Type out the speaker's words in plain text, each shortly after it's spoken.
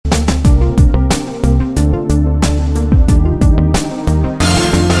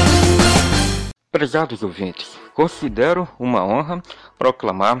Prezados ouvintes, considero uma honra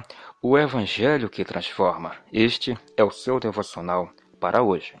proclamar o Evangelho que transforma. Este é o seu devocional para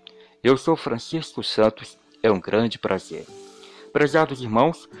hoje. Eu sou Francisco Santos, é um grande prazer. Prezados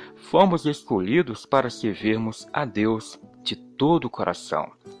irmãos, fomos escolhidos para servirmos a Deus de todo o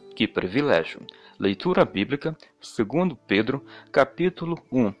coração. Que privilégio! Leitura bíblica, segundo Pedro, capítulo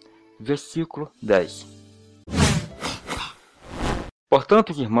 1, versículo 10.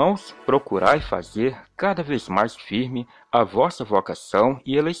 Portanto, irmãos, procurai fazer cada vez mais firme a vossa vocação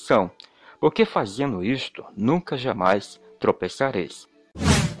e eleição, porque fazendo isto, nunca jamais tropeçareis.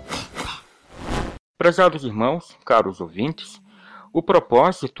 Prezados irmãos, caros ouvintes, o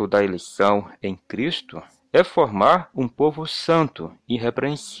propósito da eleição em Cristo é formar um povo santo,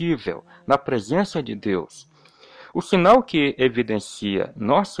 irrepreensível, na presença de Deus. O sinal que evidencia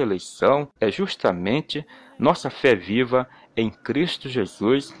nossa eleição é justamente nossa fé viva em Cristo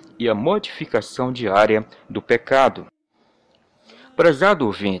Jesus e a mortificação diária do pecado. Prezado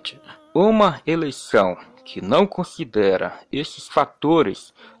ouvinte, uma eleição que não considera esses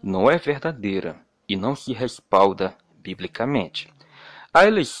fatores não é verdadeira e não se respalda biblicamente. A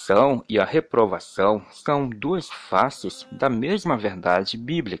eleição e a reprovação são duas faces da mesma verdade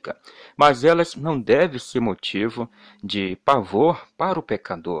bíblica, mas elas não devem ser motivo de pavor para o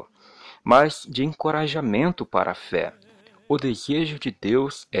pecador, mas de encorajamento para a fé. O desejo de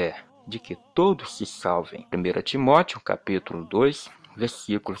Deus é de que todos se salvem. 1 Timóteo, capítulo 2,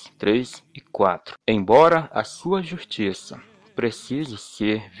 versículos 3 e 4. Embora a sua justiça precise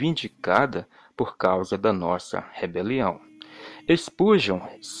ser vindicada por causa da nossa rebelião. Spurgeon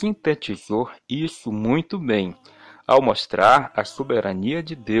sintetizou isso muito bem, ao mostrar a soberania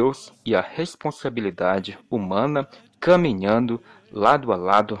de Deus e a responsabilidade humana caminhando lado a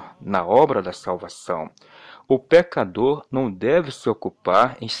lado na obra da salvação. O pecador não deve se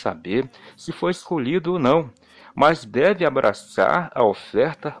ocupar em saber se foi escolhido ou não, mas deve abraçar a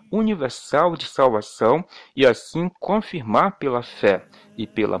oferta universal de salvação e assim confirmar pela fé e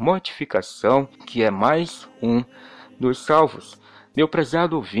pela mortificação que é mais um dos salvos. Meu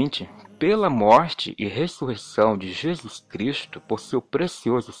prezado ouvinte, pela morte e ressurreição de Jesus Cristo, por seu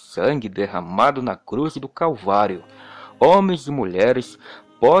precioso sangue derramado na cruz do Calvário, homens e mulheres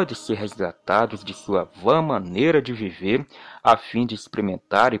podem ser resgatados de sua vã maneira de viver, a fim de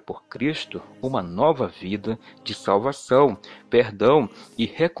experimentarem por Cristo uma nova vida de salvação, perdão e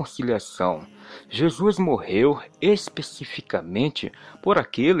reconciliação. Jesus morreu especificamente por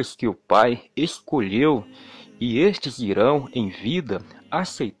aqueles que o Pai escolheu, e estes irão, em vida,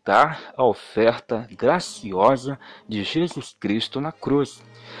 aceitar a oferta graciosa de Jesus Cristo na cruz.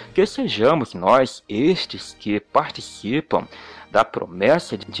 Que sejamos nós estes que participam da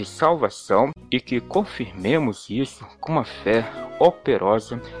promessa de salvação e que confirmemos isso com uma fé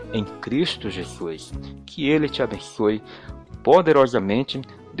operosa em Cristo Jesus. Que Ele te abençoe poderosamente.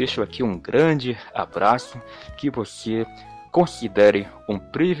 Deixo aqui um grande abraço, que você considere um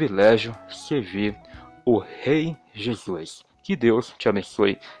privilégio servir o Rei Jesus. Que Deus te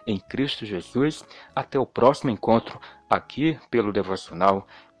abençoe em Cristo Jesus. Até o próximo encontro aqui pelo devocional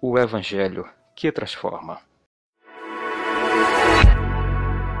O Evangelho que transforma.